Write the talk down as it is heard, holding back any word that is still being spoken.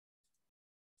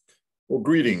Well,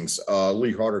 greetings,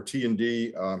 Lee Harder,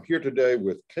 T&D. I'm here today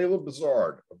with Caleb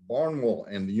Bozard of Barnwell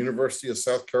and the University of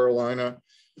South Carolina,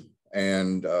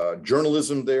 and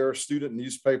journalism there, student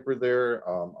newspaper there,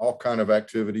 all kind of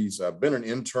activities. I've been an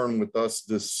intern with us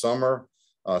this summer,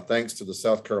 thanks to the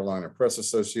South Carolina Press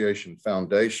Association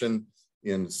Foundation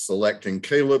in selecting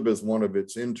Caleb as one of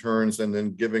its interns and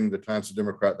then giving the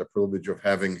Times-Democrat the privilege of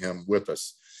having him with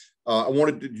us. I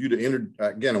wanted to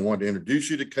introduce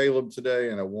you to Caleb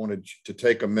today, and I wanted to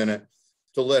take a minute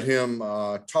to let him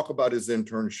talk about his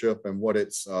internship and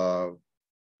what's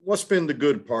been the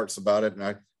good parts about it. And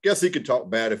I guess he could talk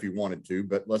bad if he wanted to,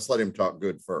 but let's let him talk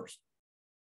good first.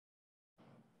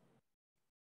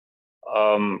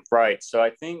 Right. So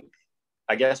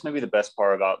I guess maybe the best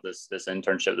part about this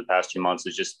internship the past 2 months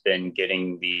has just been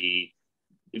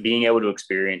being able to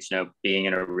experience, being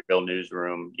in a real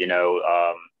newsroom,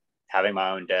 having my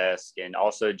own desk, and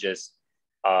also just,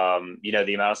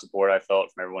 the amount of support I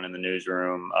felt from everyone in the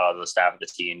newsroom, the staff at the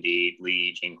T&D,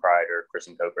 Lee, Gene Kreider,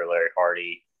 Kristen Coker, Larry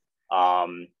Hardy.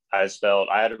 I just felt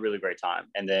I had a really great time.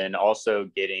 And then also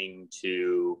getting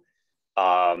to,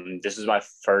 this is my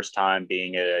first time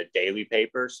being at a daily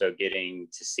paper. So getting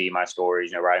to see my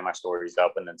stories, writing my stories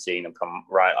up and then seeing them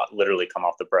literally come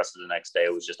off the presses the next day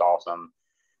was just awesome.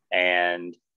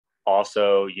 And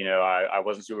also, I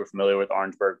wasn't super familiar with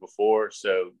Orangeburg before,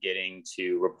 so getting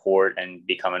to report and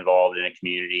become involved in a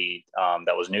community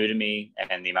that was new to me,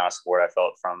 and the amount of support I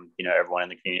felt from, everyone in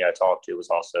the community I talked to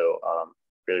was also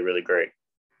really, really great.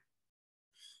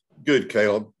 Good,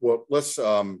 Caleb. Well, let's,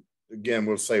 again,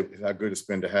 we'll say how good it's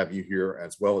been to have you here,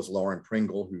 as well as Lauren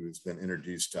Pringle, who has been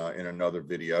introduced in another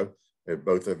video,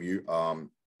 both of you.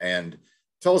 And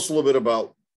tell us a little bit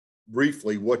about,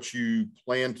 briefly, what you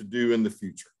plan to do in the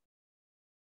future.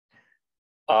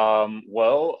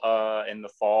 In the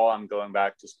fall, I'm going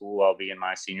back to school. I'll be in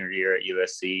my senior year at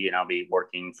USC, and I'll be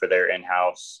working for their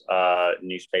in-house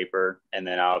newspaper. And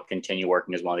then I'll continue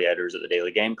working as one of the editors at the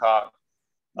Daily Gamecock.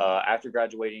 After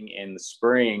graduating in the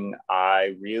spring,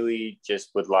 I really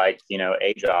just would like,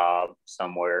 a job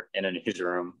somewhere in a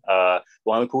newsroom.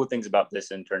 One of the cool things about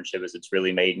this internship is it's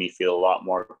really made me feel a lot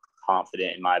more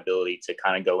confident in my ability to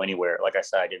kind of go anywhere. Like I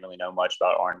said, I didn't really know much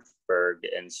about Orangeburg,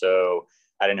 and so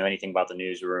I didn't know anything about the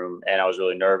newsroom, and I was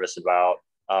really nervous about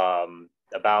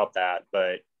that.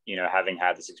 But, having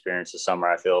had this experience this summer,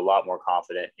 I feel a lot more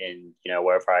confident in,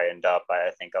 wherever I end up.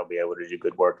 I think I'll be able to do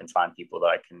good work and find people that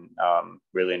I can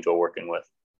really enjoy working with.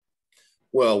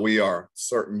 Well, we are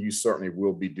certain you certainly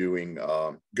will be doing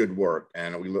good work,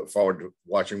 and we look forward to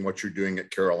watching what you're doing at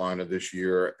Carolina this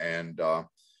year and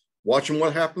watching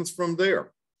what happens from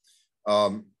there.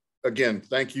 Again,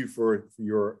 thank you for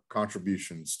your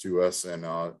contributions to us and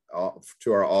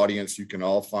to our audience. You can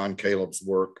all find Caleb's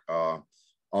work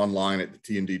online at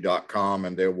tnd.com,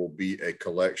 and there will be a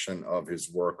collection of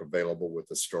his work available with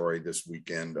a story this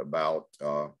weekend about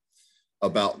our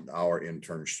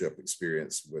internship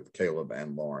experience with Caleb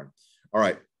and Lauren. All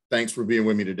right. Thanks for being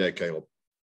with me today, Caleb.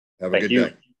 Have a good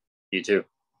day. You too.